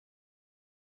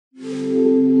Today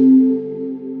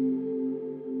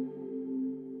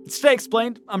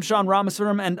Explained, I'm Sean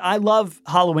Rameswaram, and I love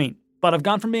Halloween. But I've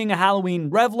gone from being a Halloween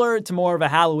reveler to more of a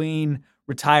Halloween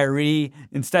retiree.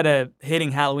 Instead of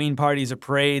hitting Halloween parties or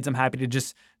parades, I'm happy to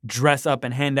just dress up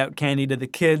and hand out candy to the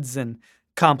kids and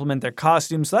compliment their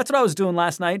costumes. So that's what I was doing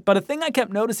last night. But a thing I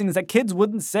kept noticing is that kids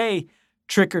wouldn't say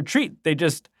trick or treat. They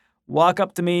just walk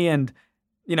up to me and,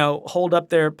 hold up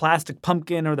their plastic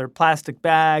pumpkin or their plastic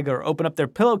bag or open up their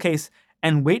pillowcase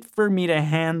and wait for me to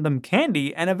hand them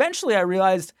candy. And eventually I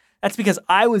realized that's because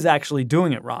I was actually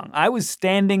doing it wrong. I was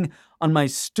standing on my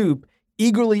stoop,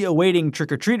 eagerly awaiting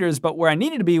trick-or-treaters, but where I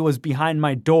needed to be was behind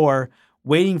my door,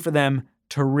 waiting for them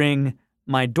to ring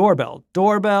my doorbell.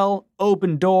 Doorbell,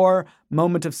 open door,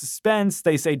 moment of suspense.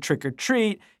 They say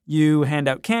trick-or-treat, you hand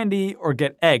out candy or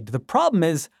get egged. The problem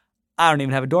is I don't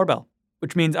even have a doorbell,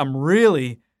 which means I'm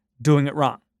really doing it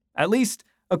wrong. At least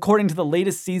according to the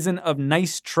latest season of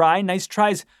Nice Try. Nice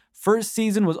Try's first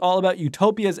season was all about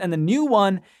utopias, and the new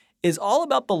one is all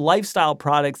about the lifestyle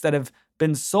products that have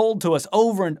been sold to us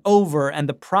over and over and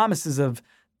the promises of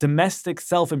domestic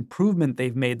self-improvement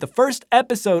they've made. The first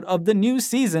episode of the new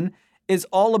season is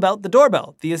all about the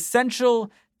doorbell, the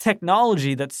essential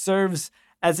technology that serves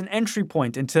as an entry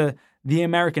point into the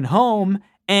American home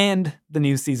and the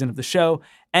new season of the show.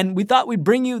 And we thought we'd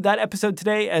bring you that episode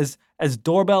today as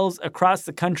doorbells across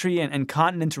the country and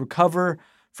continent recover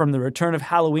from the return of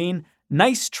Halloween.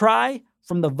 Nice Try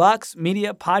from the Vox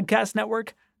Media Podcast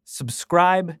Network.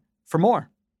 Subscribe for more.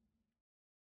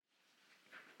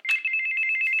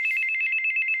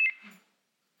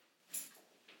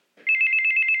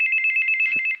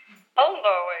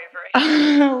 Hello, Avery.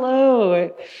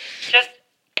 Hello. Just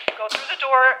go through the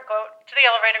door, go to the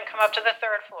elevator, and come up to the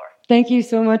third floor. Thank you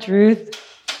so much, Ruth.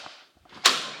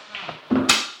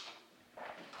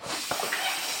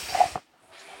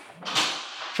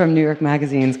 From New York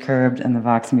Magazine's Curbed and the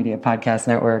Vox Media Podcast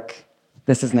Network,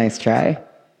 this is Nice Try.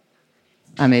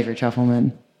 I'm Avery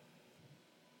Trufelman.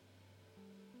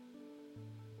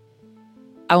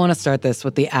 I want to start this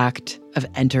with the act of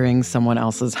entering someone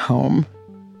else's home.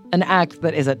 An act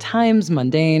that is at times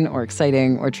mundane or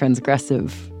exciting or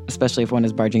transgressive, especially if one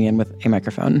is barging in with a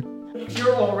microphone.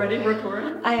 You're already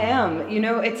recording? I am.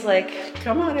 It's like,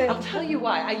 come on in. I'll tell you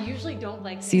why. I usually don't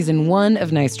like... Season 1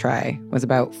 of Nice Try was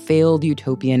about failed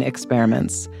utopian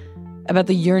experiments, about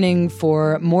the yearning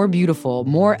for more beautiful,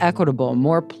 more equitable,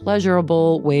 more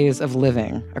pleasurable ways of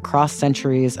living across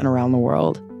centuries and around the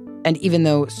world. And even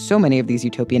though so many of these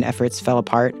utopian efforts fell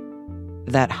apart,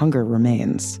 that hunger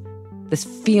remains. This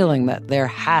feeling that there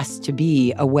has to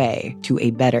be a way to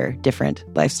a better, different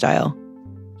lifestyle.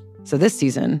 So this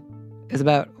season is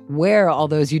about where all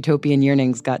those utopian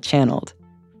yearnings got channeled,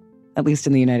 at least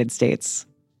in the United States.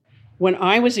 When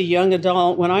I was a young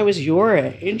adult, when I was your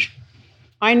age,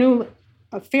 I knew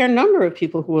a fair number of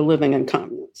people who were living in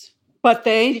communes, but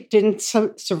they didn't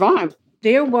survive.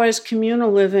 There was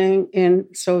communal living in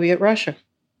Soviet Russia.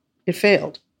 It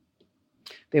failed.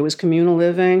 There was communal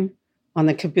living on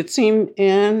the kibbutzim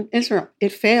in Israel.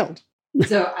 It failed.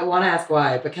 So I want to ask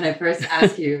why, but can I first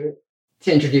ask you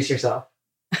to introduce yourself?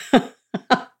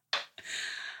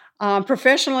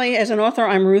 Professionally, as an author,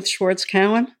 I'm Ruth Schwartz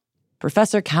Cowan.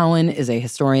 Professor Cowan is a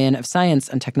historian of science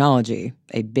and technology,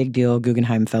 a big deal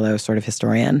Guggenheim Fellow sort of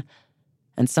historian.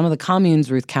 And some of the communes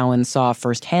Ruth Cowan saw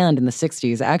firsthand in the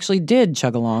 60s actually did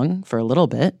chug along for a little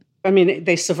bit. I mean,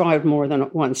 they survived more than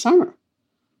one summer.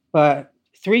 But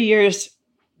 3 years,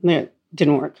 it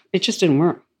didn't work. It just didn't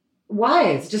work.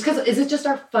 Why? Is it just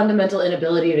our fundamental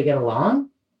inability to get along?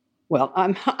 Well,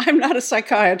 I'm not a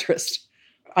psychiatrist.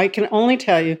 I can only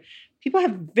tell you, people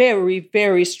have very,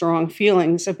 very strong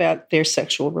feelings about their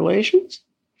sexual relations.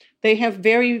 They have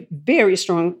very, very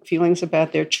strong feelings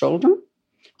about their children.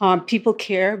 People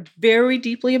care very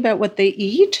deeply about what they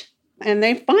eat, and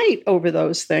they fight over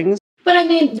those things. But I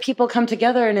mean, people come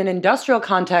together in an industrial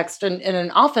context and in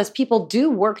an office. People do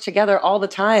work together all the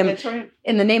time. That's right.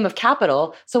 In the name of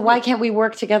capital. So why can't we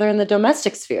work together in the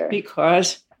domestic sphere?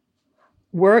 Because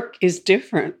work is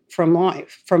different from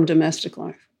life, from domestic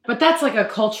life. But that's like a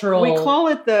cultural... We call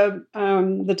it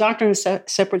the doctrine of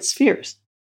separate spheres.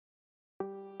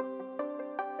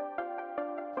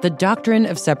 The doctrine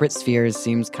of separate spheres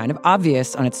seems kind of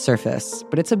obvious on its surface,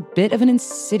 but it's a bit of an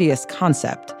insidious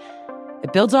concept.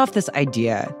 It builds off this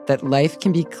idea that life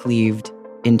can be cleaved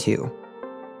into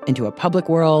a public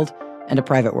world and a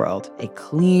private world, a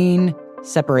clean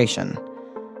separation.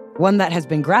 One that has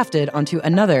been grafted onto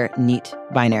another neat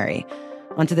binary,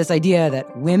 onto this idea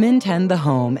that women tend the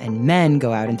home and men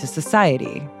go out into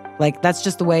society. Like, that's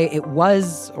just the way it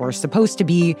was or supposed to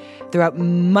be throughout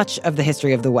much of the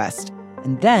history of the West.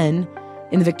 And then,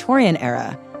 in the Victorian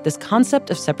era, this concept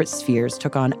of separate spheres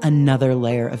took on another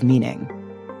layer of meaning,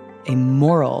 a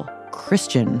moral,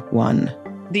 Christian one.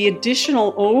 The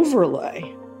additional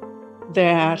overlay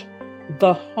that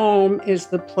the home is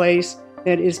the place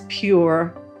that is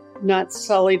pure, not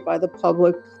sullied by the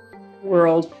public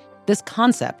world. This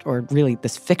concept, or really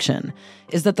this fiction,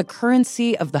 is that the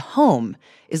currency of the home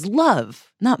is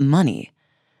love, not money.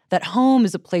 That home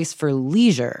is a place for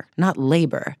leisure, not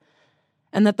labor.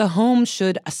 And that the home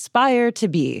should aspire to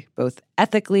be, both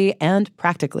ethically and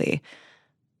practically,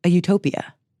 a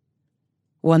utopia.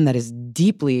 One that is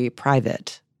deeply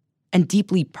private and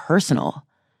deeply personal.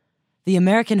 The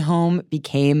American home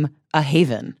became a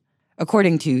haven.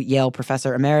 According to Yale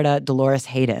professor emerita Dolores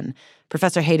Hayden,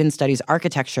 Professor Hayden studies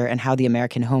architecture and how the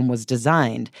American home was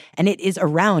designed, and it is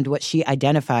around what she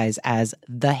identifies as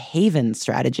the haven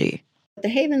strategy. The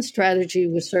haven strategy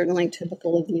was certainly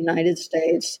typical of the United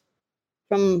States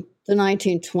from the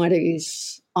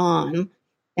 1920s on,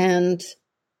 and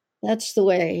that's the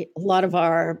way a lot of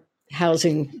our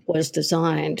housing was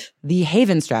designed. The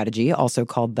haven strategy, also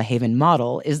called the haven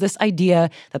model, is this idea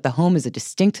that the home is a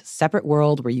distinct, separate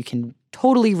world where you can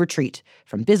totally retreat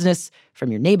from business,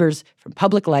 from your neighbors, from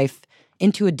public life,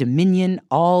 into a dominion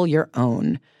all your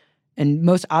own. And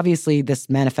most obviously, this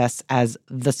manifests as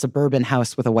the suburban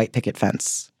house with a white picket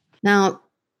fence. Now,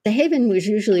 the haven was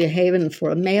usually a haven for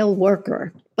a male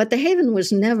worker, but the haven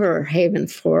was never a haven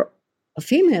for a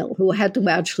female who had to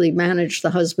actually manage the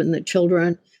husband, the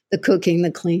children, the cooking, the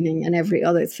cleaning, and every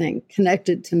other thing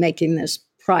connected to making this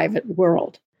private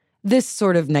world. This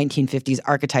sort of 1950s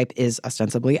archetype is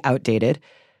ostensibly outdated,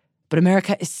 but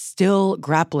America is still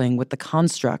grappling with the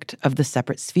construct of the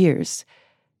separate spheres.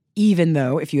 Even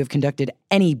though, if you have conducted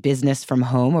any business from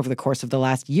home over the course of the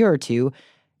last year or two,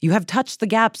 you have touched the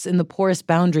gaps in the porous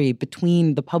boundary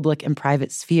between the public and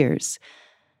private spheres.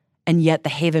 And yet the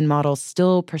haven model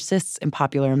still persists in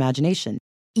popular imagination,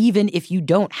 even if you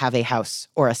don't have a house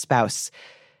or a spouse.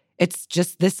 It's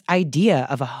just this idea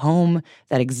of a home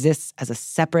that exists as a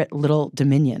separate little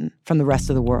dominion from the rest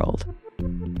of the world.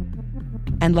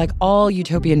 And like all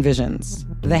utopian visions,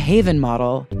 the haven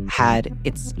model had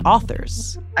its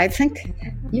authors. I think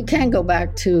you can go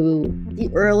back to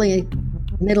the early,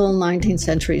 middle 19th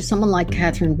century, someone like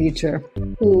Catherine Beecher,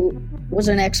 who was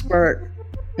an expert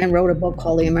and wrote a book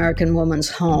called The American Woman's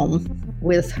Home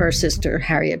with her sister,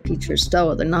 Harriet Beecher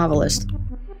Stowe, the novelist.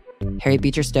 Harriet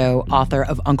Beecher Stowe, author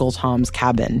of Uncle Tom's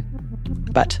Cabin.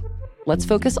 But let's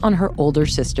focus on her older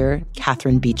sister,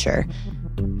 Catherine Beecher,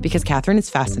 because Catherine is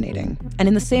fascinating. And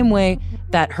in the same way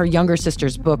that her younger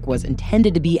sister's book was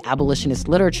intended to be abolitionist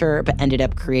literature but ended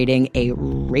up creating a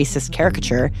racist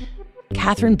caricature,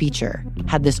 Catherine Beecher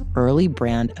had this early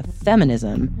brand of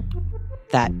feminism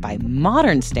that, by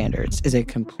modern standards, is a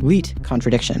complete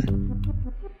contradiction.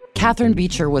 Catherine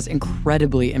Beecher was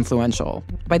incredibly influential.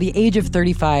 By the age of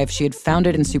 35, she had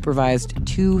founded and supervised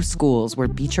 2 schools where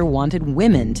Beecher wanted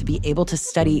women to be able to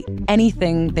study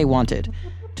anything they wanted,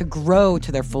 to grow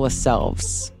to their fullest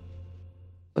selves.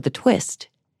 But the twist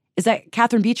is that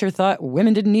Catherine Beecher thought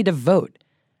women didn't need to vote.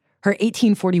 Her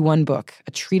 1841 book,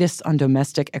 A Treatise on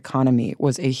Domestic Economy,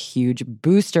 was a huge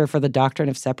booster for the doctrine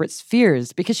of separate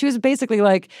spheres because she was basically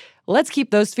like, let's keep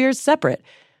those spheres separate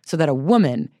so that a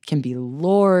woman can be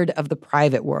lord of the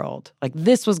private world. Like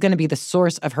this was going to be the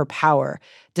source of her power,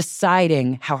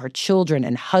 deciding how her children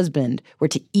and husband were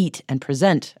to eat and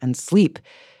present and sleep.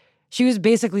 She was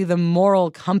basically the moral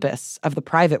compass of the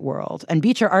private world, and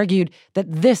Beecher argued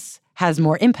that this has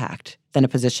more impact than a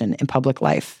position in public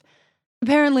life.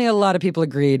 Apparently, a lot of people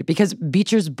agreed because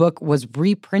Beecher's book was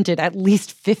reprinted at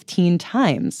least 15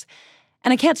 times.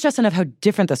 And I can't stress enough how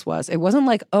different this was. It wasn't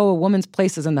like, oh, a woman's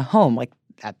place is in the home. Like,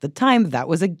 at the time, that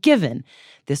was a given.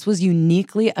 This was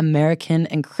uniquely American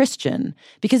and Christian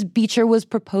because Beecher was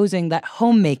proposing that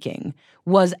homemaking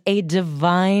was a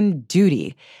divine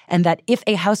duty and that if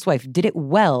a housewife did it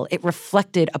well, it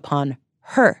reflected upon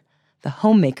her, the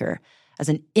homemaker, as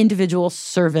an individual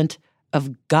servant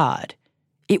of God.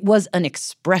 It was an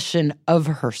expression of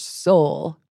her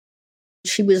soul.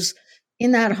 She was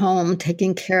in that home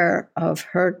taking care of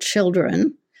her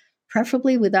children,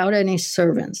 preferably without any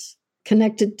servants,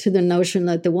 connected to the notion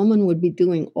that the woman would be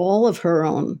doing all of her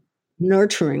own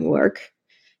nurturing work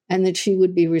and that she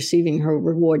would be receiving her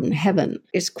reward in heaven.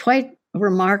 It's quite a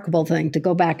remarkable thing to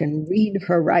go back and read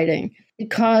her writing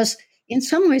because in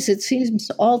some ways it seems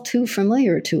all too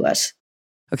familiar to us.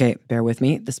 Okay, bear with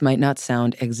me. This might not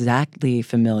sound exactly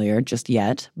familiar just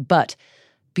yet, but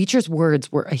Beecher's words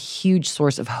were a huge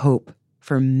source of hope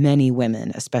for many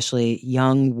women, especially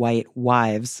young white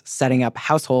wives setting up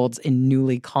households in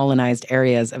newly colonized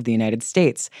areas of the United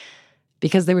States,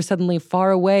 because they were suddenly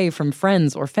far away from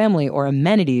friends or family or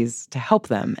amenities to help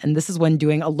them. And this is when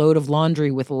doing a load of laundry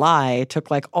with lye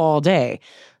took like all day.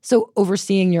 So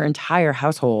overseeing your entire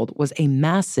household was a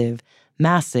massive,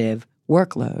 massive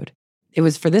workload. It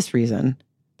was for this reason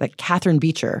that Catherine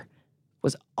Beecher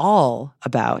was all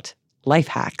about life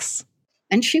hacks.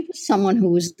 And she was someone who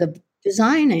was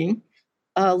designing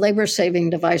labor-saving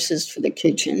devices for the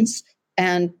kitchens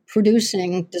and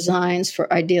producing designs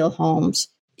for ideal homes.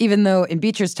 Even though in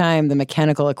Beecher's time, the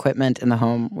mechanical equipment in the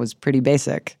home was pretty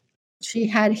basic. She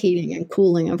had heating and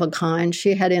cooling of a kind.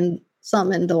 She had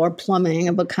some indoor plumbing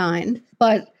of a kind.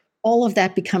 But all of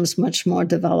that becomes much more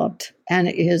developed and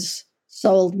is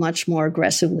sold much more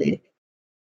aggressively.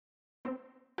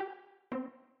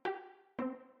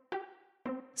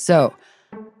 So,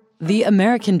 the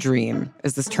American dream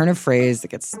is this turn of phrase that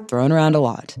gets thrown around a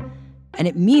lot. And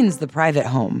it means the private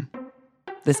home,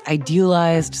 this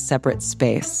idealized separate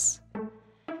space.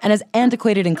 And as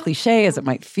antiquated and cliche as it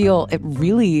might feel, it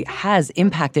really has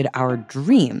impacted our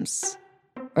dreams,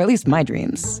 or at least my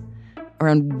dreams,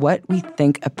 around what we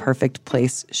think a perfect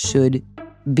place should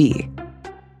be.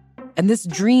 And this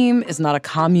dream is not a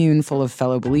commune full of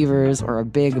fellow believers or a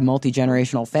big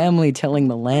multi-generational family tilling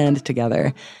the land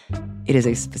together. It is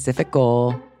a specific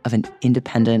goal of an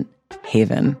independent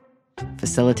haven,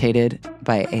 facilitated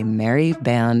by a merry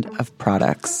band of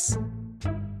products.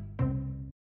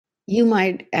 You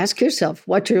might ask yourself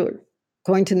what you're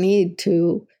going to need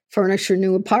to furnish your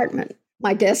new apartment.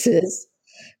 My guess is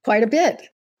quite a bit.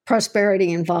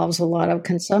 Prosperity involves a lot of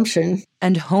consumption.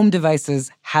 And home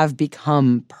devices have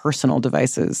become personal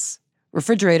devices.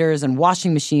 Refrigerators and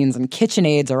washing machines and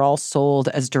KitchenAids are all sold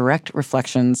as direct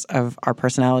reflections of our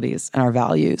personalities and our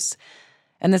values.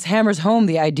 And this hammers home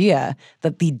the idea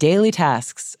that the daily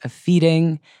tasks of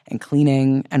feeding and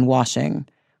cleaning and washing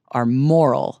are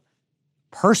moral,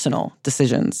 personal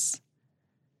decisions.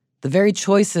 The very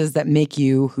choices that make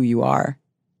you who you are,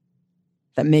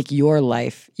 that make your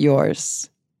life yours.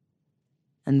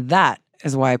 And that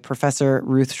is why Professor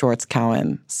Ruth Shorts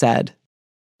Cowan said,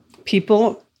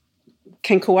 people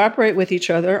can cooperate with each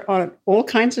other on all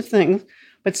kinds of things,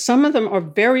 but some of them are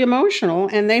very emotional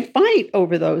and they fight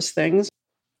over those things.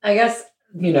 I guess,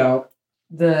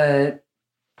 the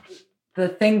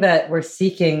thing that we're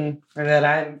seeking, or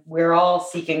that we're all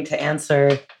seeking to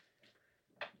answer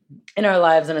in our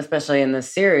lives, and especially in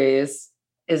this series,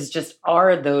 is just,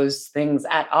 are those things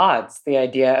at odds? The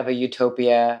idea of a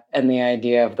utopia and the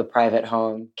idea of the private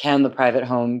home. Can the private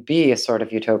home be a sort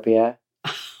of utopia?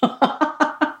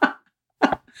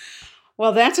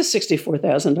 Well, that's a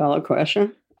 $64,000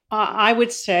 question. I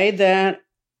would say that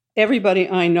everybody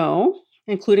I know,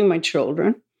 including my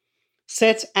children,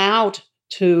 sets out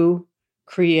to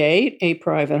create a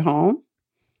private home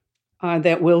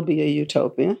that will be a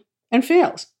utopia and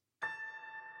fails.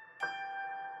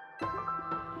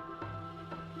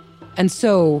 And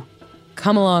so,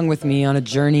 come along with me on a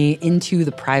journey into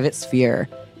the private sphere,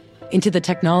 into the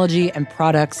technology and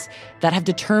products that have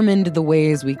determined the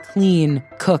ways we clean,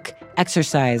 cook,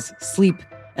 exercise, sleep,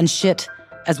 and shit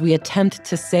as we attempt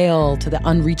to sail to the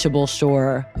unreachable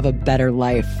shore of a better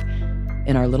life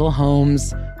in our little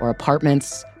homes or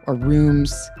apartments or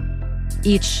rooms,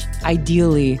 each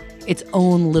ideally its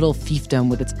own little fiefdom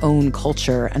with its own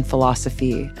culture and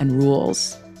philosophy and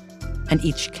rules. And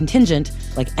each contingent,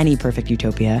 like any perfect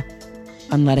utopia,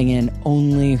 on letting in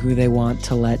only who they want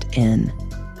to let in.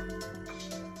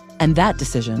 And that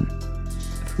decision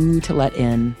of who to let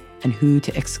in and who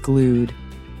to exclude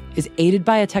is aided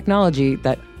by a technology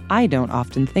that I don't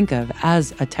often think of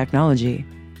as a technology.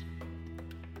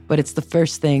 But it's the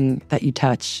first thing that you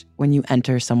touch when you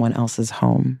enter someone else's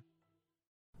home.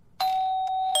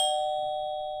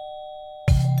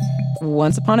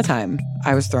 Once upon a time,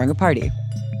 I was throwing a party.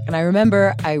 And I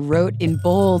remember I wrote in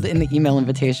bold in the email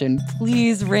invitation,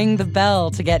 "Please ring the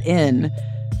bell to get in,"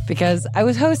 because I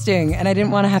was hosting and I didn't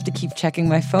want to have to keep checking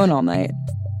my phone all night.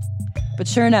 But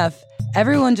sure enough,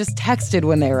 everyone just texted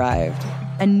when they arrived,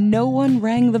 and no one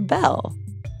rang the bell.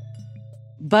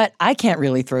 But I can't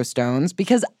really throw stones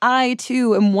because I,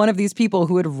 too, am one of these people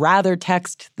who would rather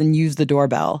text than use the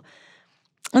doorbell.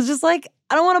 I was just like,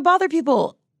 I don't want to bother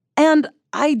people. And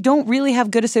I don't really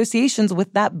have good associations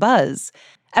with that buzz.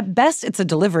 At best, it's a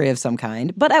delivery of some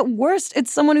kind, but at worst,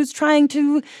 it's someone who's trying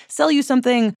to sell you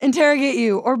something, interrogate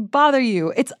you, or bother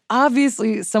you. It's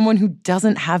obviously someone who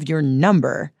doesn't have your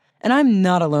number. And I'm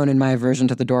not alone in my aversion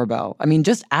to the doorbell. I mean,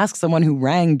 just ask someone who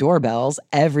rang doorbells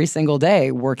every single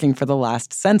day working for the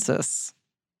last census.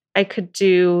 I could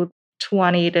do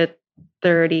 20 to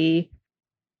 30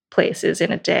 places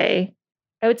in a day.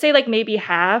 I would say like maybe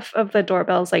half of the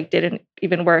doorbells like didn't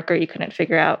even work, or you couldn't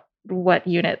figure out what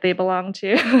unit they belonged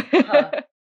to.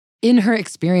 In her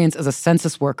experience as a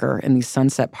census worker in the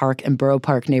Sunset Park and Borough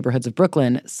Park neighborhoods of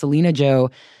Brooklyn, Selena Jo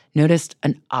noticed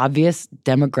an obvious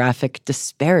demographic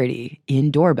disparity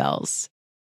in doorbells.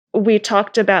 We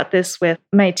talked about this with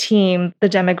my team. The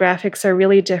demographics are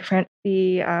really different.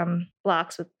 The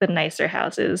blocks with the nicer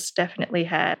houses definitely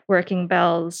had working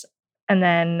bells. And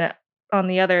then on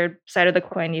the other side of the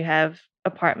coin, you have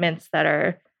apartments that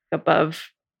are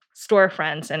above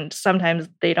storefronts, and sometimes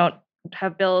they don't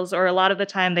have bells, or a lot of the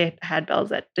time they had bells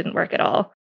that didn't work at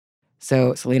all.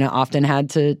 So Selena often had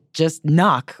to just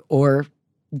knock or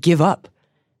give up.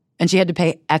 And she had to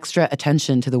pay extra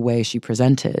attention to the way she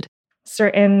presented.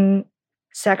 Certain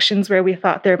sections where we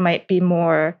thought there might be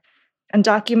more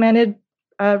undocumented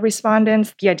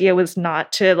respondents, the idea was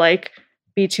not to like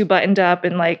be too buttoned up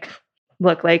and like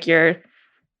look like you're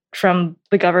from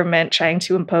the government trying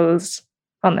to impose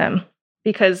on them.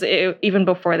 Because even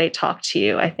before they talk to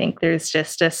you, I think there's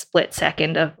just a split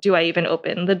second of, do I even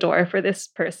open the door for this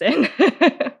person?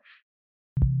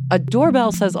 A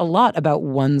doorbell says a lot about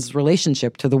one's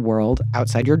relationship to the world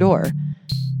outside your door,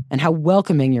 and how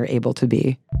welcoming you're able to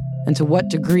be, and to what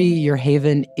degree your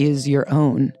haven is your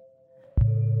own.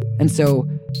 And so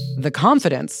the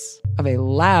confidence of a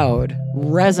loud,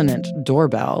 resonant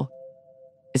doorbell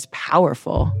is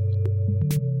powerful.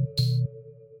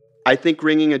 I think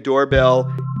ringing a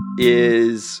doorbell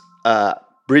is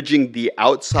bridging the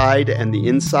outside and the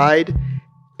inside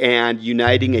and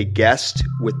uniting a guest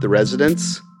with the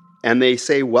residents. And they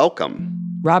say welcome.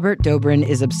 Robert Dobrin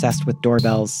is obsessed with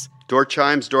doorbells. Door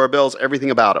chimes, doorbells,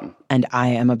 everything about them. And I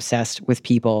am obsessed with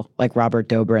people like Robert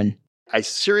Dobrin. I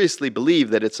seriously believe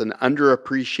that it's an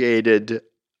underappreciated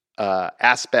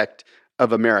aspect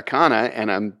of Americana,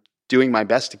 and I'm doing my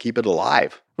best to keep it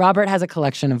alive. Robert has a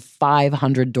collection of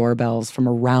 500 doorbells from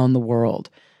around the world.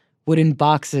 Wooden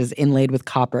boxes inlaid with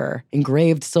copper,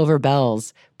 engraved silver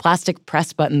bells, plastic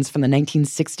press buttons from the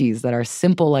 1960s that are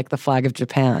simple like the flag of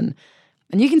Japan.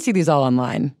 And you can see these all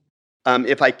online.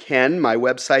 If I can, my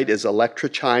website is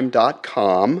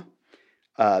electrachime.com.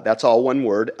 That's all one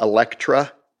word,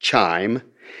 Electra Chime.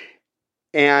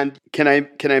 And can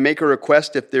I make a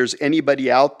request? If there's anybody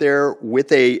out there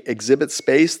with a exhibit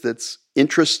space that's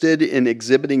interested in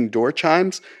exhibiting door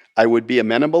chimes, I would be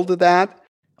amenable to that.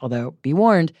 Although, be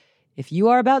warned, if you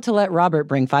are about to let Robert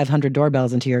bring 500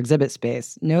 doorbells into your exhibit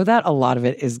space, know that a lot of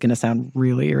it is going to sound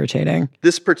really irritating.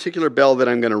 This particular bell that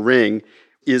I'm going to ring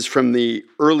is from the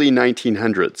early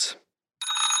 1900s.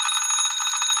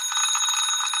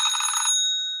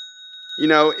 You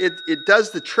know, it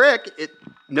does the trick. It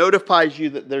notifies you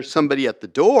that there's somebody at the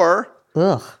door.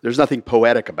 Ugh. There's nothing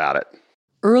poetic about it.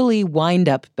 Early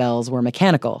wind-up bells were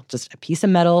mechanical, just a piece of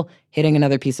metal hitting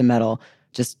another piece of metal,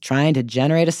 just trying to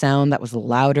generate a sound that was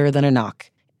louder than a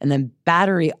knock. And then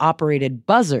battery-operated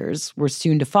buzzers were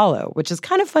soon to follow, which is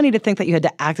kind of funny to think that you had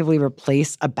to actively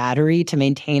replace a battery to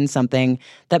maintain something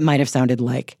that might have sounded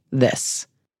like this.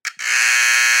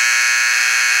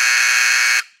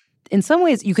 In some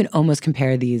ways, you can almost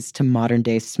compare these to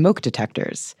modern-day smoke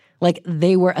detectors. Like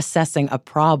they were assessing a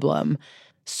problem.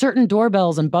 Certain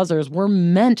doorbells and buzzers were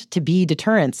meant to be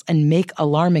deterrents and make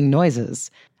alarming noises,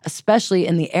 especially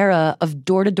in the era of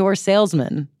door-to-door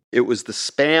salesmen. It was the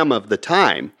spam of the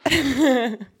time.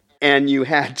 And you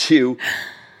had to,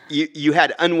 you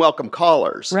had unwelcome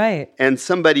callers. Right. And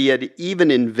somebody had even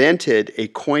invented a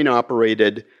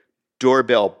coin-operated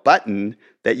doorbell button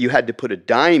that you had to put a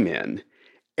dime in.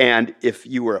 And if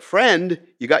you were a friend,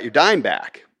 you got your dime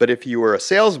back. But if you were a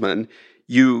salesman,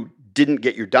 you didn't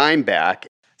get your dime back.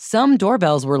 Some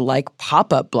doorbells were like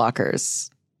pop-up blockers.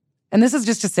 And this is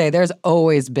just to say there's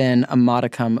always been a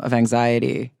modicum of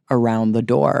anxiety around the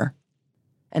door.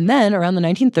 And then around the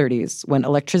 1930s, when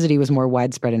electricity was more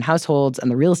widespread in households and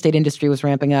the real estate industry was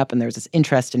ramping up and there was this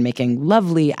interest in making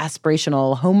lovely,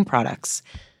 aspirational home products,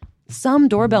 some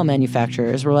doorbell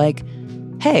manufacturers were like,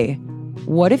 hey,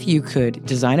 what if you could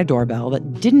design a doorbell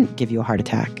that didn't give you a heart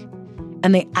attack?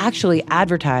 And they actually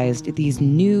advertised these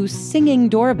new singing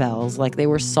doorbells like they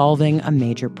were solving a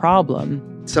major problem.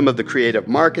 Some of the creative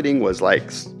marketing was like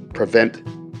prevent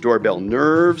doorbell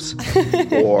nerves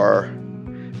or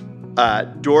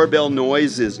doorbell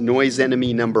noise is noise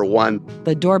enemy number one.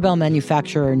 The doorbell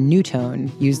manufacturer Newtone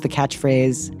used the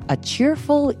catchphrase, a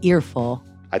cheerful earful.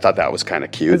 I thought that was kind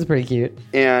of cute. That's pretty cute.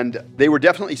 And they were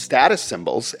definitely status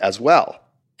symbols as well.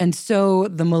 And so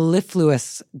the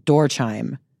mellifluous door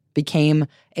chime became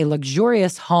a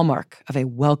luxurious hallmark of a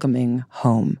welcoming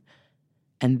home.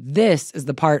 And this is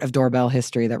the part of doorbell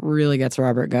history that really gets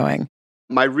Robert going.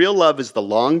 My real love is the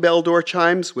long bell door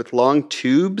chimes with long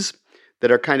tubes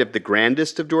that are kind of the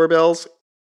grandest of doorbells.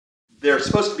 They're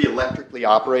supposed to be electrically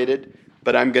operated,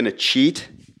 but I'm going to cheat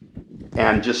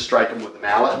and just strike them with a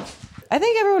mallet. I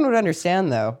think everyone would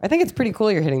understand, though. I think it's pretty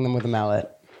cool you're hitting them with a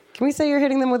mallet. Can we say you're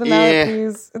hitting them with a mallet,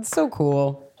 please? It's so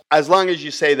cool. As long as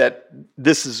you say that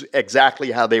this is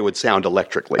exactly how they would sound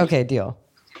electrically. Okay, deal.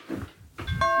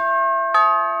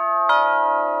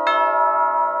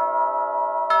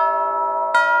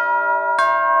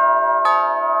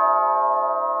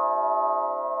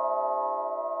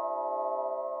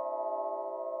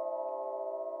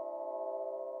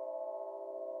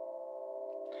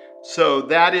 So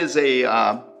that is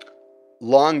a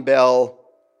long bell,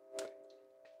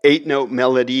 8-note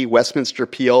melody, Westminster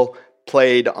peal,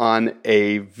 played on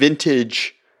a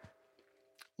vintage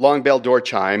long bell door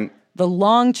chime. The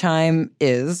long chime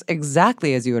is,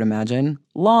 exactly as you would imagine,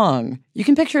 long. You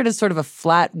can picture it as sort of a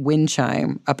flat wind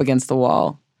chime up against the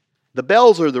wall. The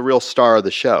bells are the real star of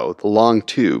the show, the long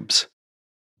tubes.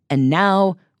 And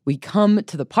now we come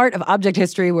to the part of object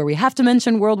history where we have to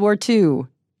mention World War II.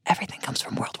 Everything comes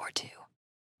from World War II.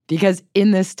 Because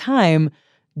in this time,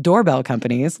 doorbell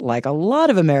companies, like a lot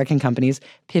of American companies,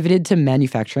 pivoted to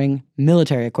manufacturing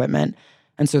military equipment.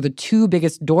 And so the two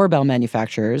biggest doorbell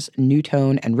manufacturers,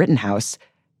 Newtone and Rittenhouse,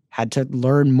 had to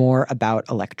learn more about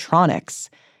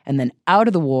electronics. And then out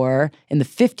of the war, in the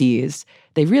 50s,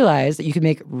 they realized that you could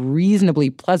make reasonably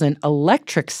pleasant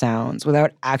electric sounds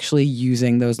without actually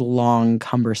using those long,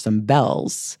 cumbersome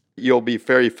bells. You'll be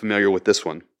very familiar with this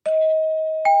one.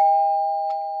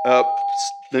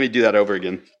 Let me do that over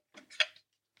again.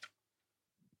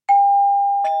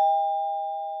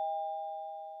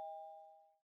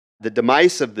 The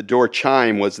demise of the door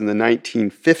chime was in the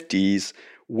 1950s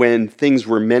when things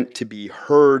were meant to be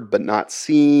heard but not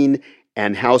seen,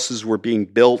 and houses were being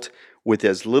built with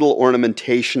as little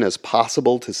ornamentation as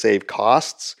possible to save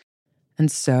costs.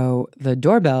 And so the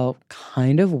doorbell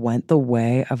kind of went the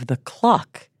way of the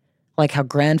clock. Like how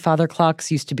grandfather clocks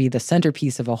used to be the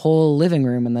centerpiece of a whole living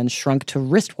room and then shrunk to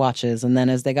wristwatches. And then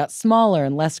as they got smaller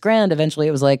and less grand, eventually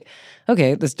it was like,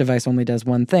 okay, this device only does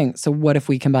one thing. So what if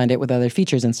we combined it with other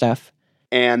features and stuff?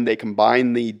 And they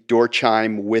combined the door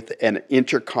chime with an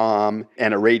intercom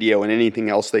and a radio and anything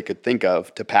else they could think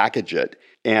of to package it.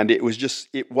 And it was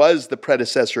the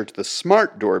predecessor to the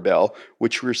smart doorbell,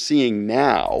 which we're seeing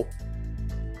now.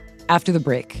 After the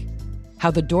break, how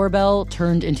the doorbell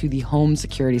turned into the home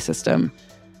security system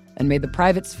and made the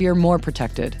private sphere more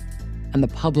protected and the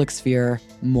public sphere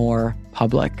more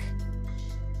public.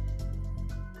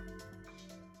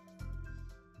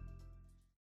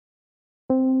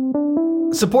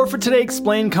 Support for Today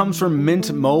Explained comes from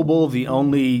Mint Mobile, the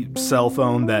only cell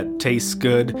phone that tastes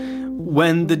good.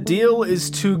 When the deal is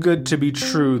too good to be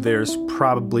true, there's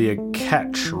probably a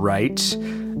catch, right?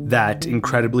 That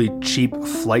incredibly cheap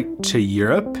flight to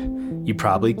Europe? You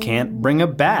probably can't bring a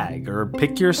bag or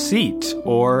pick your seat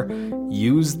or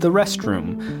use the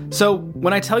restroom. So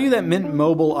when I tell you that Mint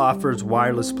Mobile offers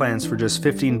wireless plans for just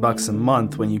 $15 a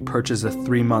month when you purchase a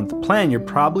 3-month plan, you're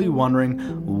probably wondering,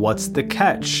 what's the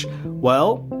catch?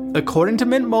 Well, according to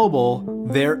Mint Mobile,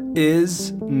 there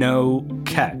is no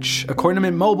catch. According to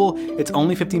Mint Mobile, it's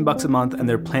only $15 a month, and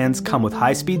their plans come with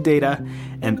high-speed data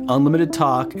and unlimited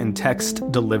talk and text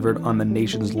delivered on the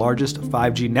nation's largest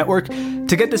 5G network.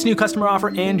 To get this new customer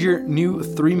offer and your new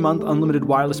 3-month unlimited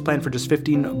wireless plan for just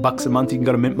 $15 a month, you can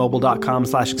go to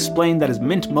mintmobile.com/explain. That is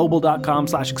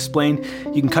mintmobile.com/explain.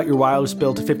 You can cut your wireless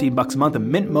bill to $15 a month at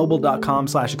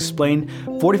mintmobile.com/explain.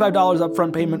 $45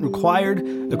 upfront payment required,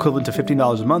 equivalent to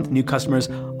 $15 a month. New customers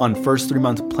on first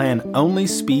 3-month plan only.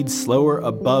 Speed slower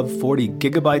above 40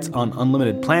 gigabytes on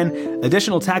unlimited plan.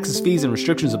 Additional taxes, fees, and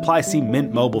restrictions apply. See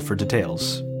Mint Mobile for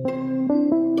details.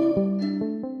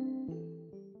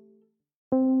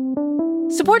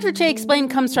 Support for Today Explained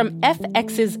comes from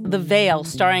FX's The Veil,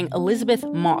 starring Elizabeth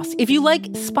Moss. If you like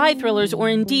spy thrillers or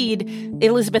indeed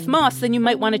Elizabeth Moss, then you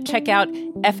might want to check out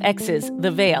FX's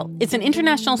The Veil. It's an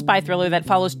international spy thriller that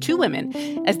follows two women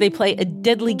as they play a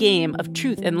deadly game of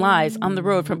truth and lies on the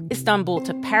road from Istanbul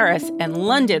to Paris and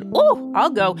London. Oh, I'll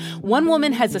go. One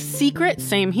woman has a secret,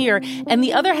 same here, and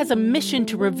the other has a mission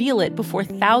to reveal it before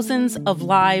thousands of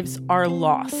lives are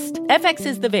lost.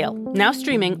 FX's The Veil, now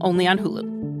streaming only on Hulu.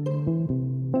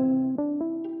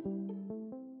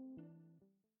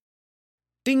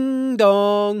 Ding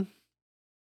dong.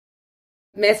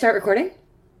 May I start recording?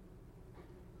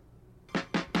 Here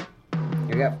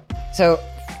we go. So,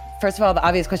 first of all, the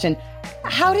obvious question,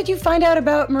 How did you find out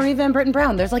about Marie Van Britten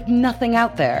Brown? There's like nothing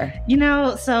out there.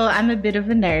 So I'm a bit of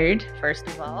a nerd, first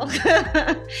of all.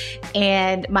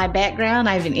 And my background,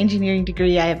 I have an engineering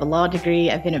degree, I have a law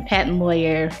degree, I've been a patent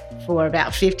lawyer for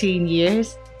about 15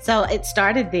 years. So it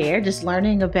started there, just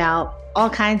learning about all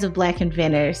kinds of Black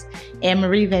inventors. And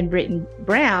Marie Van Britten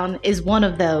Brown is one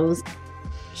of those.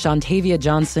 Shantavia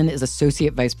Johnson is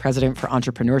Associate Vice President for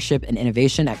Entrepreneurship and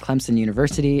Innovation at Clemson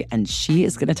University, and she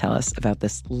is going to tell us about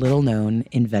this little-known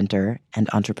inventor and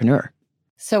entrepreneur.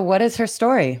 So what is her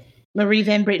story? Marie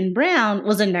Van Britten Brown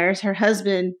was a nurse. Her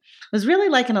husband was really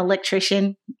like an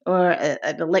electrician or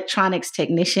an electronics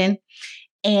technician,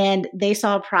 and they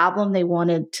saw a problem they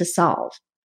wanted to solve.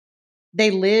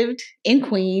 They lived in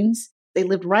Queens. They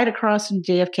lived right across from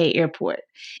JFK Airport.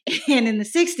 And in the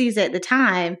 60s at the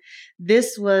time,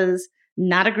 this was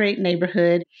not a great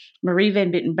neighborhood. Marie Van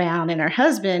Britten Brown and her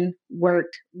husband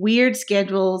worked weird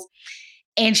schedules,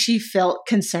 and she felt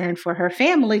concerned for her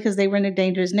family because they were in a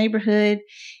dangerous neighborhood.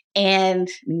 And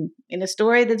in a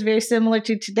story that's very similar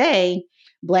to today,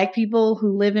 Black people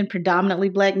who live in predominantly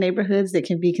Black neighborhoods that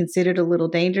can be considered a little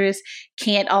dangerous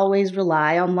can't always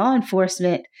rely on law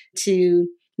enforcement to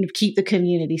keep the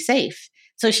community safe.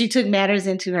 So she took matters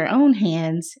into her own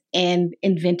hands and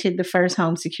invented the first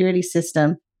home security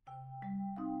system.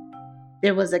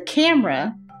 There was a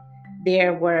camera,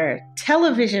 there were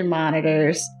television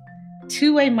monitors,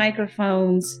 two-way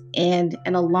microphones, and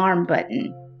an alarm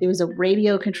button. There was a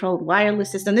radio-controlled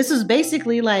wireless system. This was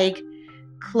basically like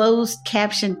closed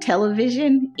caption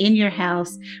television in your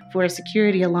house for a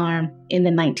security alarm in the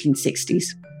 1960s.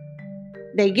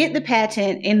 They get the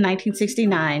patent in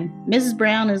 1969. Mrs.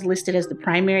 Brown is listed as the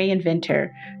primary inventor.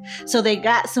 So they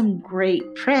got some great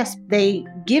press. They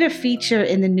get a feature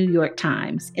in the New York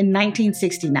Times in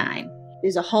 1969.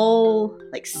 There's a whole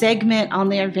segment on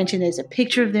their invention. There's a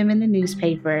picture of them in the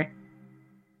newspaper.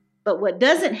 But what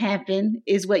doesn't happen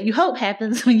is what you hope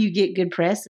happens when you get good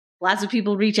press. Lots of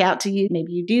people reach out to you.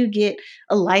 Maybe you do get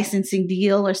a licensing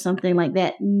deal or something like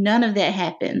that. None of that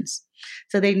happens.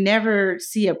 So they never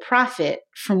see a profit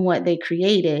from what they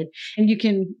created. And you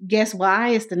can guess why.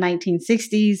 It's the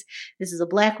 1960s. This is a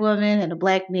Black woman and a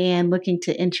Black man looking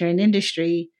to enter an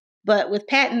industry. But with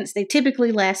patents, they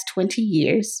typically last 20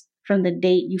 years from the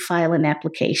date you file an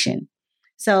application.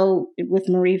 So with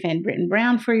Marie Van Britten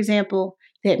Brown, for example,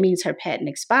 that means her patent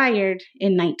expired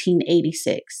in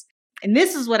 1986. And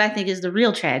this is what I think is the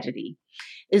real tragedy,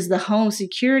 is the home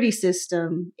security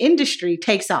system industry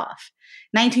takes off.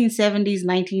 1970s,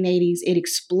 1980s, it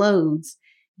explodes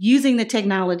using the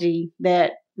technology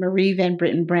that Marie Van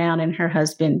Britten Brown and her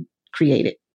husband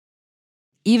created.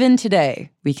 Even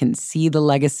today, we can see the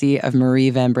legacy of Marie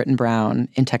Van Britten Brown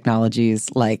in technologies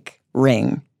like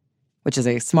Ring, which is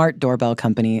a smart doorbell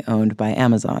company owned by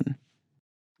Amazon.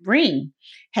 Ring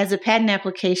has a patent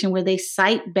application where they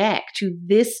cite back to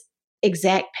this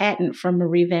exact patent from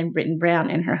Marie Van Britten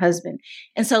Brown and her husband.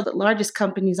 And so the largest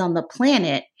companies on the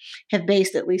planet have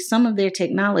based at least some of their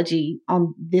technology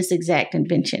on this exact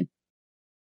invention.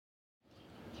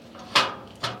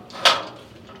 I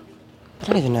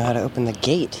don't even know how to open the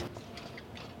gate.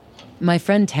 My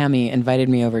friend Tammy invited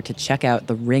me over to check out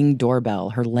the Ring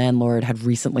doorbell her landlord had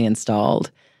recently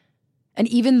installed. And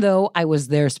even though I was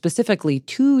there specifically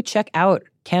to check out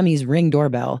Tammy's Ring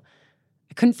doorbell,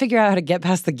 I couldn't figure out how to get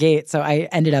past the gate, so I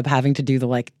ended up having to do the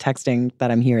texting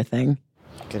that I'm here thing.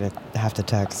 Gonna have to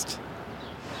text.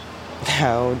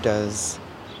 How does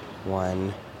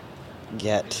one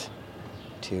get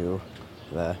to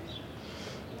the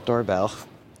doorbell?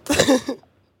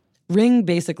 Ring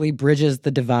basically bridges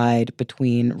the divide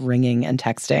between ringing and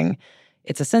texting.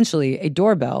 It's essentially a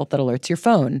doorbell that alerts your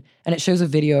phone, and it shows a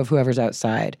video of whoever's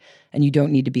outside, and you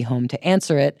don't need to be home to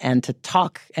answer it and to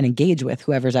talk and engage with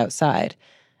whoever's outside.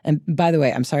 And by the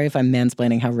way, I'm sorry if I'm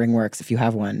mansplaining how Ring works if you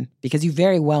have one, because you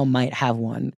very well might have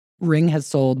one. Ring has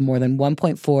sold more than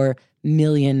 1.4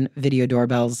 million video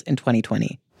doorbells in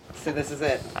 2020. So this is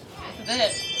it. This is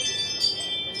it.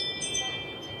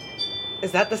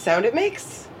 Is that the sound it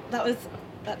makes?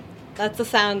 That's the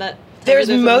sound that... There's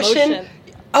motion?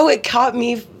 Oh, it caught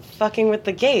me fucking with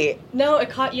the gate. No, it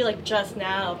caught you just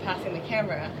now passing the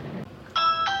camera.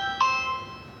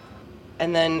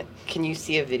 And then, can you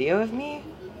see a video of me?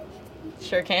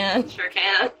 Sure can.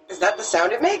 Is that the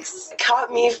sound it makes? It caught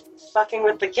me fucking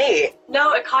with the gate.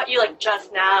 No, it caught you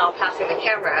just now passing the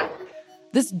camera.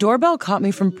 This doorbell caught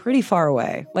me from pretty far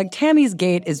away. Tammy's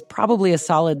gate is probably a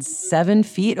solid 7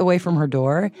 feet away from her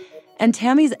door, and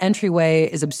Tammy's entryway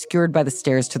is obscured by the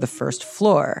stairs to the first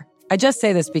floor. I just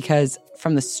say this because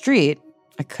from the street,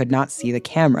 I could not see the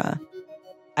camera.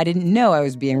 I didn't know I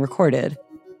was being recorded.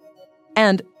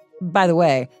 And By the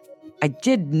way, I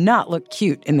did not look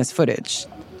cute in this footage.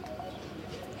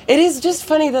 It is just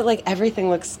funny that, like, everything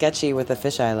looks sketchy with a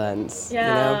fisheye lens. Yeah,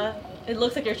 you know? It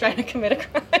looks like you're trying to commit a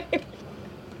crime.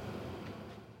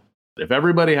 If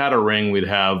everybody had a Ring, we'd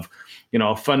have,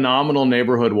 a phenomenal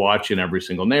neighborhood watch in every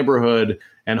single neighborhood,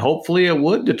 and hopefully it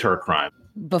would deter crime.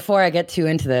 Before I get too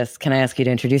into this, can I ask you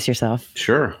to introduce yourself?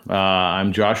 Sure.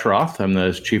 I'm Josh Roth. I'm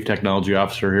the Chief Technology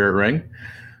Officer here at Ring.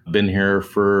 I've been here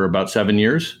for about 7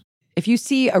 years. If you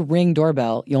see a Ring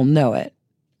doorbell, you'll know it.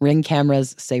 Ring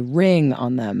cameras say Ring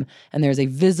on them, and there's a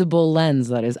visible lens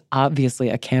that is obviously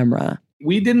a camera.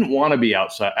 We didn't want to be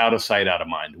out of sight, out of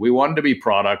mind. We wanted to be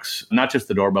products, not just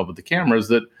the doorbell, but the cameras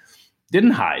that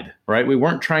didn't hide, right? We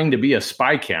weren't trying to be a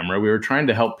spy camera. We were trying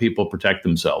to help people protect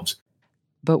themselves.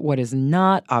 But what is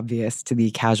not obvious to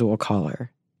the casual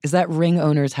caller is that Ring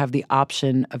owners have the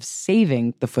option of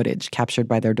saving the footage captured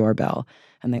by their doorbell,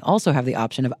 and they also have the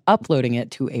option of uploading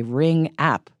it to a Ring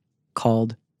app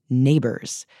called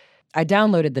Neighbors. I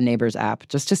downloaded the Neighbors app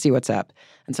just to see what's up,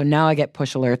 and so now I get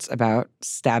push alerts about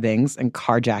stabbings and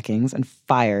carjackings and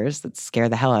fires that scare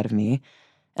the hell out of me.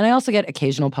 And I also get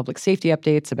occasional public safety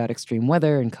updates about extreme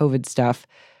weather and COVID stuff.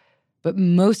 But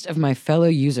most of my fellow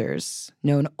users,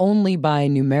 known only by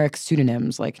numeric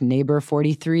pseudonyms like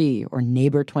Neighbor43 or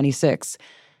Neighbor26,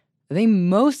 they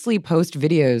mostly post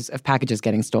videos of packages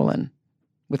getting stolen,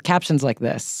 with captions like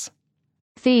this.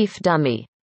 Thief dummy.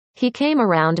 He came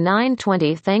around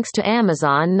 9:20 thanks to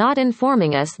Amazon not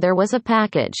informing us there was a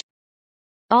package.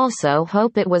 Also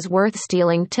hope it was worth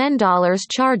stealing $10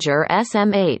 charger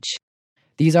SMH.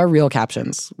 These are real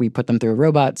captions. We put them through a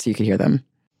robot so you could hear them.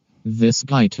 This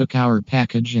guy took our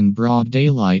package in broad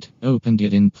daylight, opened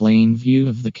it in plain view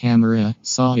of the camera,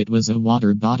 saw it was a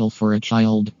water bottle for a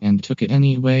child, and took it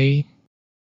anyway.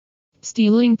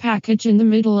 Stealing package in the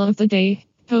middle of the day.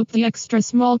 Hope the extra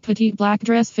small petite black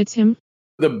dress fits him.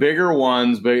 The bigger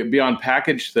ones beyond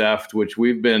package theft, which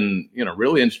we've been,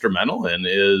 really instrumental in,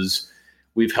 is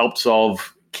we've helped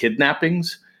solve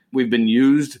kidnappings. We've been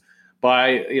used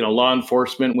by, law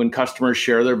enforcement when customers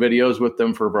share their videos with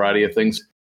them for a variety of things.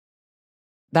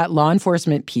 That law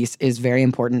enforcement piece is very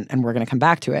important, and we're going to come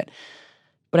back to it.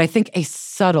 But I think a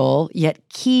subtle yet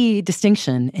key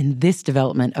distinction in this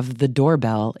development of the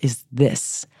doorbell is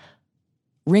this.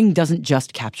 Ring doesn't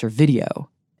just capture video.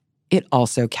 It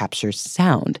also captures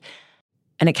sound.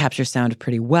 And it captures sound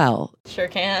pretty well. Sure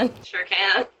can.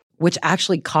 Which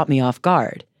actually caught me off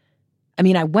guard. I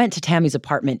mean, I went to Tammy's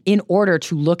apartment in order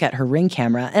to look at her Ring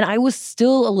camera, and I was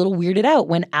still a little weirded out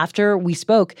when, after we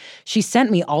spoke, she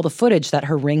sent me all the footage that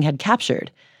her Ring had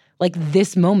captured. Like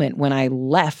this moment when I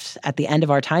left at the end of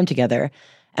our time together,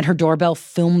 and her doorbell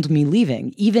filmed me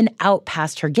leaving, even out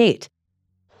past her gate.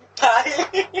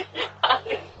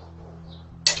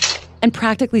 And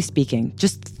practically speaking,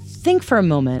 just think for a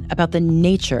moment about the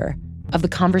nature of the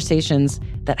conversations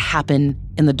that happen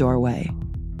in the doorway,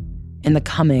 in the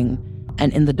coming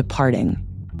and in the departing.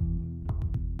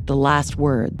 The last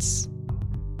words,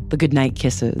 the goodnight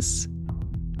kisses.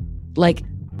 Like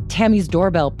Tammy's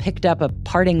doorbell picked up a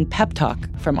parting pep talk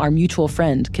from our mutual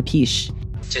friend, Capiche.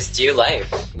 Just do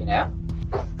life, If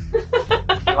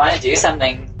you want to do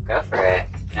something, go for it.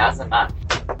 Now's the month.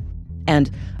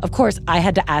 And, of course, I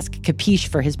had to ask Capiche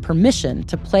for his permission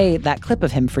to play that clip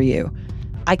of him for you.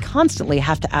 I constantly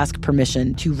have to ask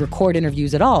permission to record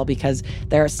interviews at all because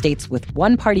there are states with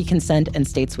one-party consent and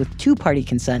states with two-party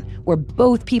consent where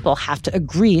both people have to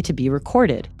agree to be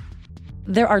recorded.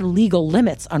 There are legal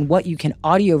limits on what you can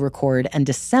audio record and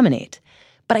disseminate.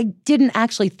 But I didn't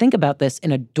actually think about this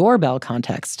in a doorbell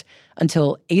context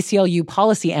until ACLU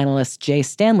policy analyst Jay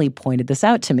Stanley pointed this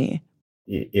out to me.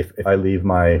 If I leave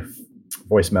my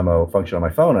voice memo function on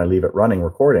my phone, I leave it running,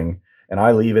 recording, and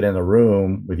I leave it in the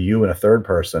room with you and a third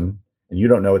person, and you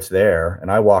don't know it's there, and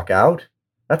I walk out,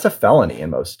 that's a felony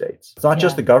in most states. It's not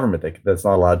just the government that's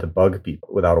not allowed to bug people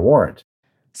without a warrant.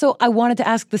 So I wanted to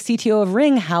ask the CTO of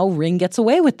Ring how Ring gets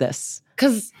away with this.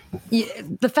 Because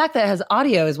the fact that it has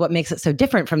audio is what makes it so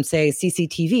different from, say,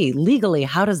 CCTV. Legally,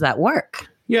 how does that work?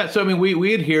 Yeah, so I mean,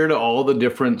 we adhere to all the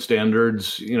different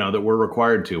standards, that we're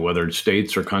required to, whether it's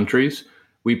states or countries.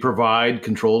 We provide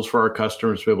controls for our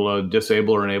customers to be able to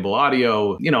disable or enable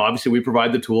audio. Obviously, we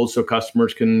provide the tools so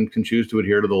customers can choose to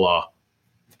adhere to the law.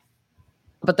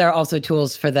 But there are also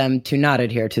tools for them to not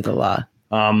adhere to the law.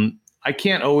 I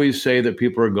can't always say that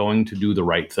people are going to do the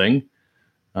right thing.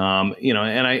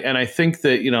 And I think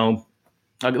that,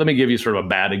 let me give you sort of a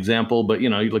bad example, but,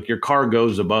 like your car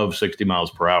goes above 60 miles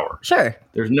per hour. Sure.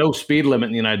 There's no speed limit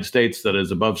in the United States that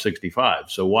is above 65.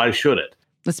 So why should it?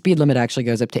 The speed limit actually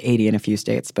goes up to 80 in a few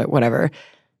states, but whatever.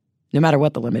 No matter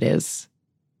what the limit is,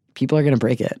 people are going to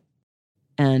break it.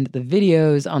 And the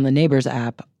videos on the Neighbors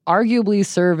app arguably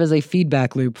serve as a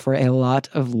feedback loop for a lot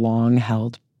of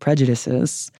long-held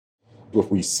prejudices.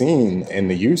 What we've seen in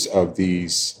the use of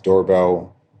these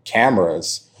doorbell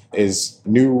cameras is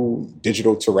new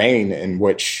digital terrain in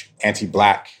which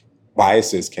anti-Black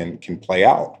biases can play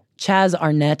out. Chaz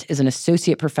Arnett is an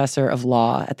associate professor of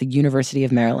law at the University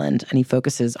of Maryland, and he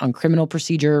focuses on criminal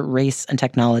procedure, race, and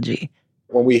technology.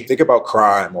 When we think about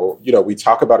crime or, we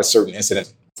talk about a certain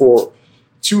incident, for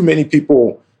too many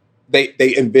people, they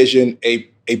envision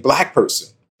a Black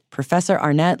person. Professor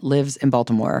Arnett lives in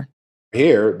Baltimore.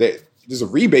 Here, there's a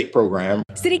rebate program.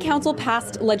 City Council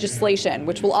passed legislation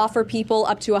which will offer people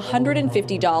up to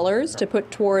 $150 to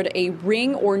put toward a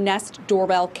Ring or Nest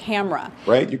doorbell camera.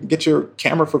 Right? You can get your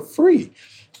camera for free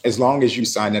as long as you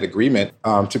sign that agreement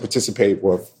to participate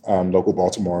with local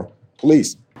Baltimore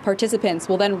police. Participants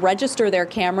will then register their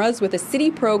cameras with a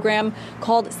city program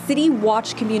called City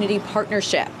Watch Community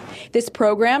Partnership. This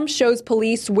program shows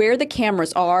police where the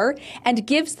cameras are and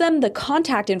gives them the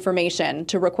contact information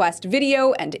to request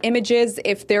video and images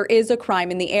if there is a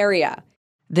crime in the area.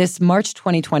 This March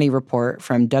 2020 report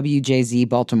from WJZ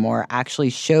Baltimore actually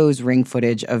shows Ring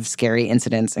footage of scary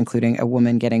incidents, including a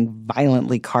woman getting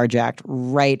violently carjacked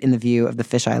right in the view of the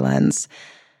fisheye lens.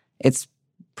 It's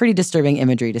pretty disturbing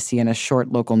imagery to see in a short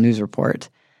local news report.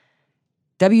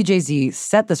 WJZ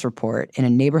set this report in a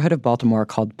neighborhood of Baltimore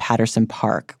called Patterson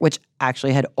Park, which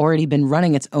actually had already been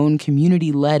running its own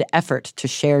community-led effort to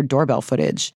share doorbell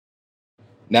footage.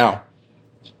 Now,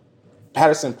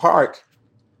 Patterson Park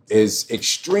is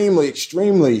extremely,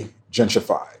 extremely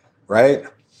gentrified, right?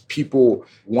 People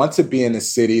want to be in the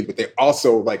city, but they're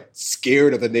also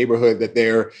scared of the neighborhood that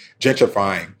they're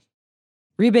gentrifying.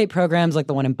 Rebate programs like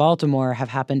the one in Baltimore have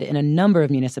happened in a number of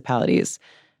municipalities,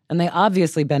 and they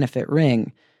obviously benefit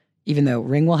Ring, even though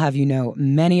Ring will have you know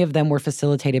many of them were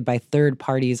facilitated by third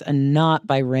parties and not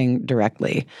by Ring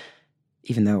directly,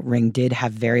 even though Ring did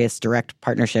have various direct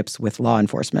partnerships with law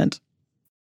enforcement.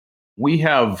 We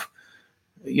have,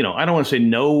 I don't want to say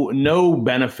no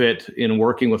benefit in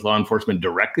working with law enforcement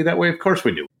directly that way. Of course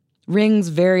we do. Ring's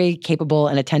very capable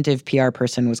and attentive PR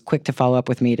person was quick to follow up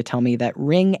with me to tell me that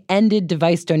Ring ended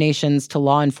device donations to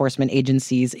law enforcement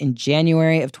agencies in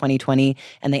January of 2020,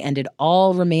 and they ended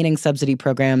all remaining subsidy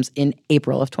programs in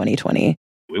April of 2020.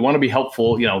 We want to be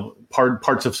helpful,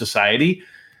 parts of society,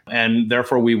 and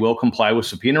therefore we will comply with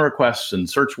subpoena requests and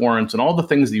search warrants and all the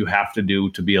things that you have to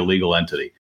do to be a legal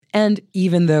entity. And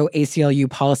even though ACLU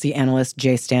policy analyst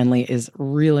Jay Stanley is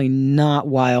really not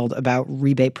wild about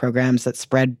rebate programs that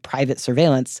spread private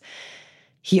surveillance,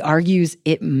 he argues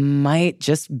it might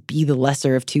just be the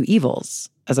lesser of two evils,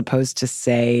 as opposed to,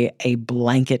 say, a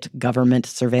blanket government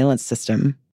surveillance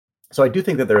system. So I do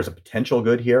think that there is a potential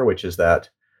good here, which is that,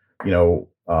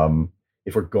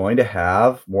 if we're going to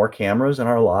have more cameras in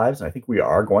our lives, and I think we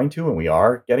are going to, and we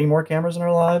are getting more cameras in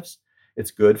our lives, it's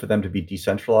good for them to be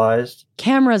decentralized.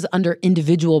 Cameras under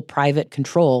individual private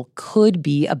control could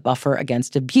be a buffer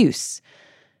against abuse.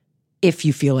 If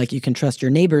you feel like you can trust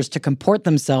your neighbors to comport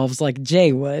themselves like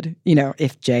Jay would,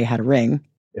 if Jay had a Ring.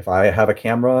 If I have a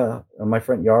camera in my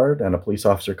front yard and a police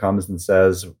officer comes and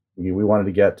says, we wanted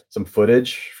to get some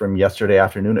footage from yesterday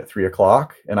afternoon at 3:00,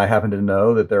 and I happen to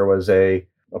know that there was a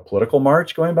political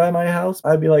march going by my house,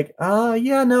 I'd be like,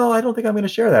 yeah, no, I don't think I'm going to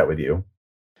share that with you.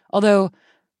 Although,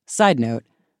 side note,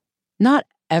 not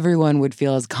everyone would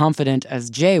feel as confident as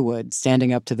Jay would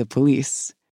standing up to the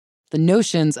police. The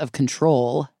notions of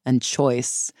control and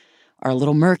choice are a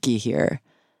little murky here,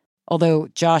 although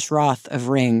Josh Roth of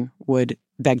Ring would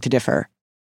beg to differ.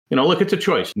 Look, it's a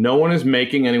choice. No one is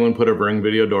making anyone put a Ring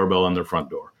video doorbell on their front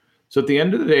door. So at the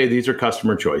end of the day, these are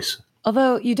customer choice.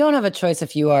 Although you don't have a choice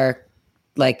if you are,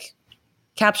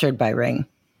 captured by Ring.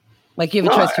 You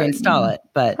have a choice to install it,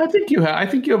 but I think you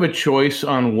have a choice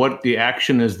on what the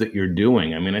action is that you're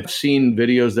doing. I mean, I've seen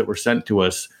videos that were sent to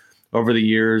us over the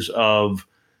years of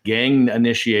gang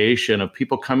initiation, of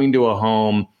people coming to a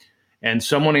home and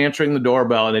someone answering the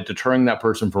doorbell and it deterring that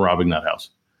person from robbing that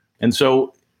house. And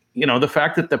so, the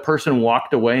fact that the person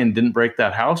walked away and didn't break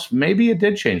that house, maybe it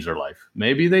did change their life.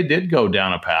 Maybe they did go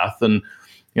down a path and,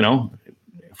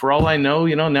 for all I know,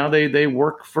 now they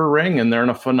work for Ring and they're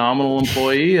a phenomenal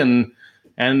employee and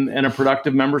a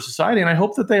productive member of society. And I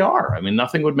hope that they are. I mean,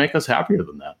 nothing would make us happier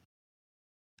than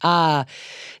that.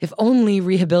 If only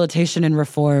rehabilitation and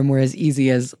reform were as easy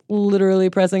as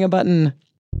literally pressing a button.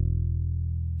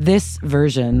 This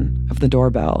version of the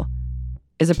doorbell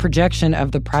is a projection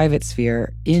of the private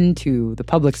sphere into the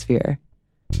public sphere.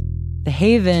 The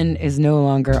Haven is no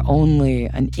longer only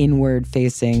an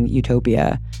inward-facing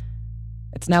utopia.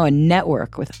 It's now a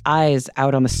network with eyes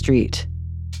out on the street.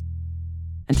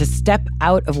 And to step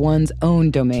out of one's own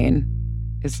domain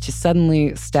is to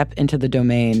suddenly step into the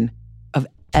domain of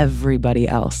everybody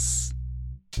else.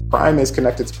 Crime is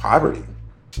connected to poverty.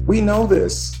 We know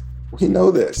this.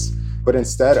 But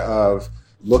instead of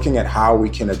looking at how we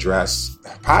can address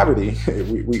poverty,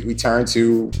 we turn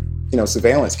to,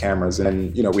 surveillance cameras.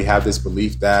 And, we have this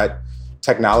belief that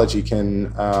technology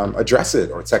can address it,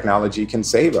 or technology can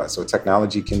save us, or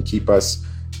technology can keep us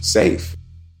safe.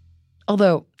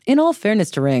 Although, in all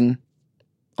fairness to Ring,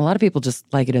 a lot of people just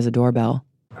like it as a doorbell.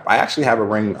 I actually have a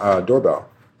Ring doorbell.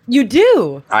 You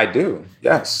do? I do,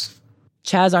 yes.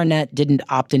 Chaz Arnett didn't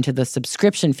opt into the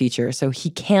subscription feature, so he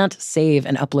can't save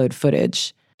and upload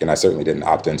footage. And I certainly didn't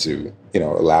opt into,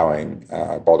 allowing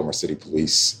Baltimore City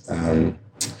Police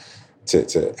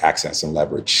to access and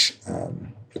leverage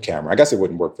the camera. I guess it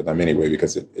wouldn't work for them anyway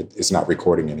because it's not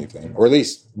recording anything. Or at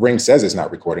least Ring says it's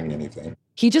not recording anything.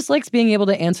 He just likes being able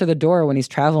to answer the door when he's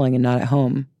traveling and not at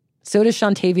home. So does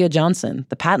Shantavia Johnson,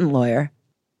 the patent lawyer.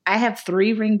 I have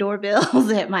 3 Ring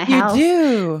doorbells at my house. You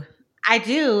do? I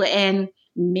do. And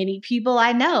many people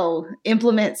I know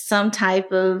implement some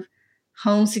type of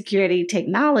home security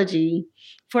technology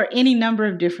for any number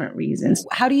of different reasons.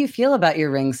 How do you feel about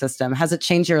your Ring system? Has it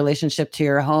changed your relationship to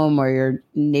your home or your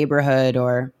neighborhood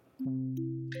or?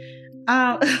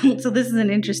 So this is an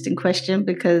interesting question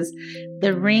because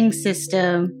the Ring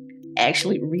system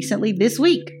actually recently this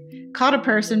week caught a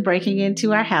person breaking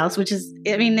into our house, which is,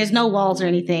 there's no walls or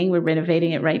anything. We're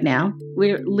renovating it right now.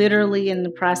 We're literally in the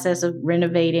process of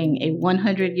renovating a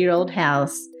 100-year-old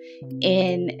house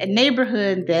in a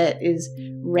neighborhood that is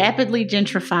rapidly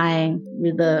gentrifying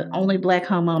with the only Black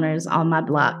homeowners on my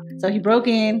block. So he broke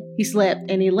in, he slept,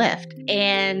 and he left.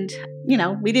 And,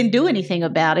 we didn't do anything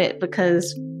about it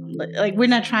because we're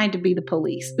not trying to be the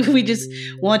police. We just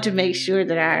want to make sure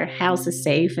that our house is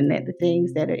safe and that the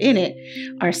things that are in it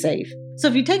are safe. So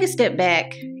if you take a step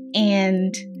back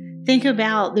and think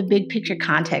about the big picture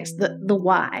context, the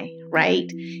why,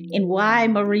 right? And why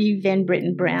Marie Van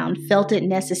Brittan Brown felt it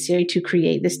necessary to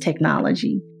create this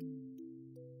technology.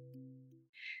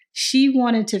 She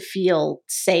wanted to feel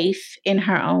safe in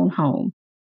her own home.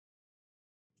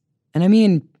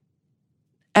 And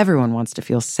everyone wants to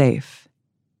feel safe.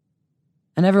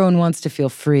 And everyone wants to feel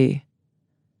free.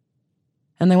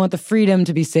 And they want the freedom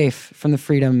to be safe from the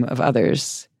freedom of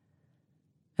others.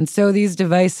 And so these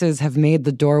devices have made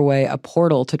the doorway a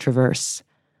portal to traverse,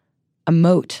 a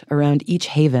moat around each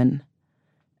haven,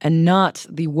 and not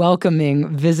the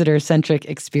welcoming, visitor-centric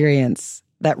experience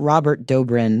that Robert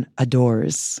Dobrin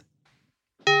adores.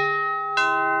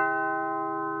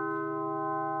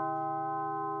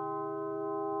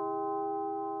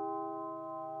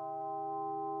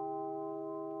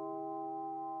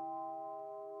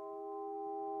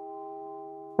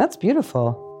 That's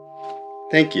beautiful.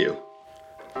 Thank you.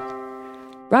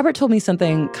 Robert told me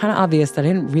something kind of obvious that I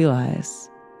didn't realize,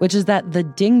 which is that the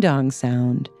ding-dong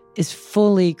sound is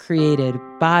fully created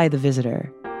by the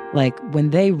visitor. Like,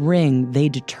 when they ring, they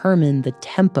determine the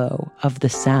tempo of the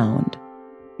sound.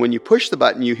 When you push the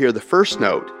button, you hear the first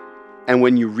note. And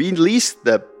when you release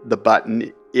the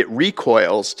button, it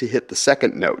recoils to hit the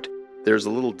second note. There's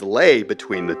a little delay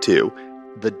between the two.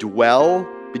 The dwell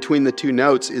between the two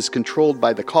notes is controlled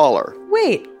by the caller.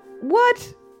 Wait,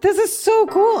 what? This is so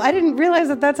cool. I didn't realize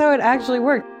that that's how it actually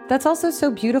worked. That's also so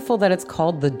beautiful that it's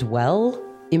called the dwell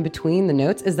in between the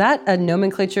notes. Is that a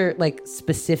nomenclature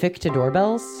specific to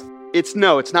doorbells? It's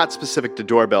not specific to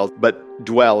doorbells, but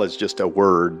dwell is just a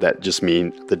word that just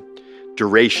means the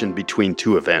duration between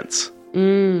two events.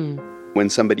 When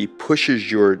somebody pushes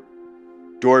your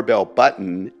doorbell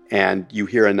button and you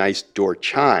hear a nice door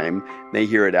chime, they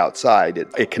hear it outside.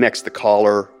 It connects the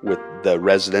caller with the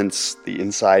residents, the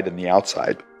inside and the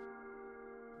outside.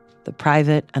 The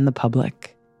private and the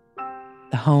public.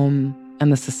 The home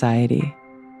and the society.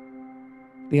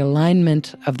 The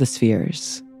alignment of the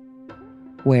spheres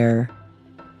where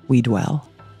we dwell.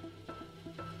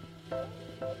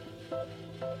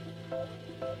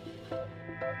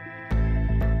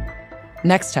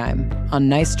 Next time on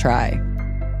Nice Try.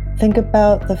 Think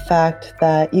about the fact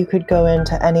that you could go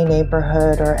into any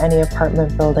neighborhood or any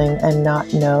apartment building and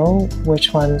not know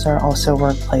which ones are also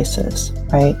workplaces,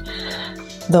 right?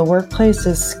 The workplace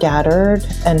is scattered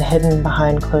and hidden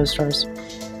behind closed doors.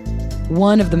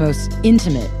 One of the most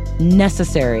intimate,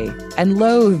 necessary, and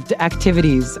loathed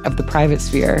activities of the private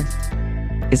sphere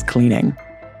is cleaning.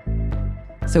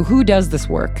 So who does this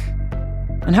work?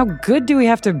 And how good do we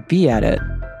have to be at it?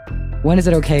 When is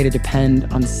it okay to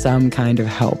depend on some kind of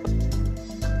help?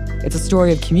 It's a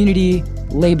story of community,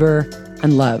 labor,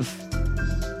 and love,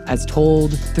 as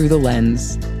told through the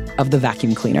lens of the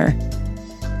vacuum cleaner.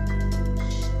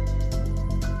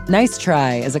 Nice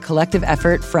Try is a collective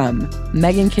effort from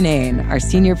Megan Kinane, our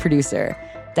senior producer,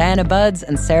 Diana Buds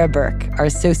and Sarah Burke, our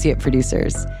associate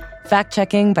producers.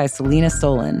 Fact-checking by Selena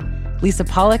Solon. Lisa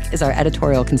Pollock is our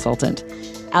editorial consultant.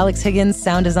 Alex Higgins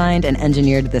sound designed and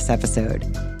engineered this episode.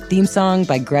 Theme song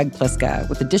by Greg Pliska,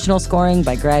 with additional scoring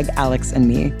by Greg, Alex, and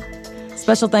me.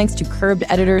 Special thanks to Curbed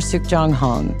editor Sukjong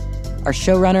Hong. Our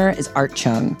showrunner is Art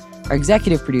Chung. Our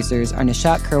executive producers are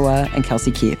Nishat Kurwa and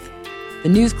Kelsey Keith. The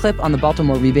news clip on the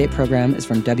Baltimore Rebate Program is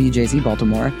from WJZ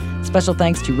Baltimore. Special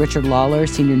thanks to Richard Lawler,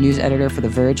 senior news editor for The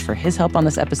Verge, for his help on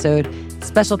this episode.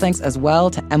 Special thanks as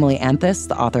well to Emily Anthis,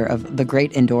 the author of The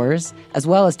Great Indoors, as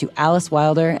well as to Alice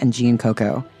Wilder and Jean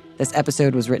Coco. This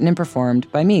episode was written and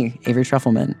performed by me, Avery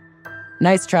Trufelman.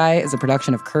 Nice Try is a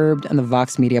production of Curbed and the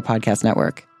Vox Media Podcast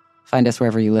Network. Find us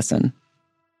wherever you listen.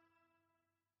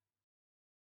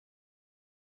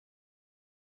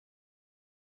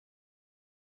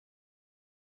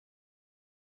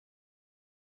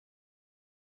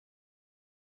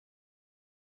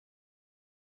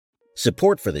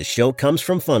 Support for this show comes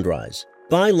from Fundrise.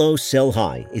 Buy low, sell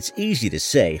high. It's easy to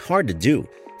say, hard to do.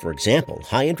 For example,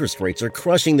 high interest rates are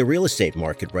crushing the real estate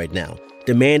market right now.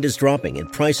 Demand is dropping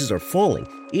and prices are falling,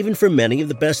 even for many of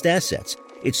the best assets.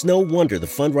 It's no wonder the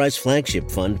Fundrise Flagship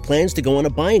Fund plans to go on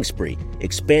a buying spree,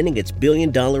 expanding its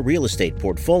billion-dollar real estate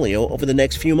portfolio over the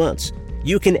next few months.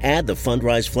 You can add the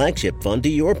Fundrise Flagship Fund to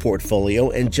your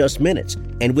portfolio in just minutes,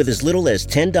 and with as little as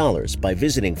 $10 by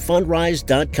visiting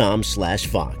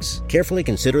fundrise.com/Fox. Carefully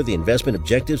consider the investment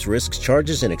objectives, risks,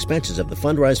 charges, and expenses of the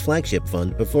Fundrise Flagship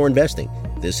Fund before investing.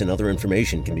 This and other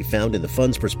information can be found in the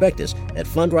fund's prospectus at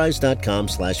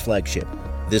fundrise.com/flagship.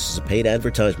 This is a paid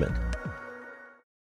advertisement.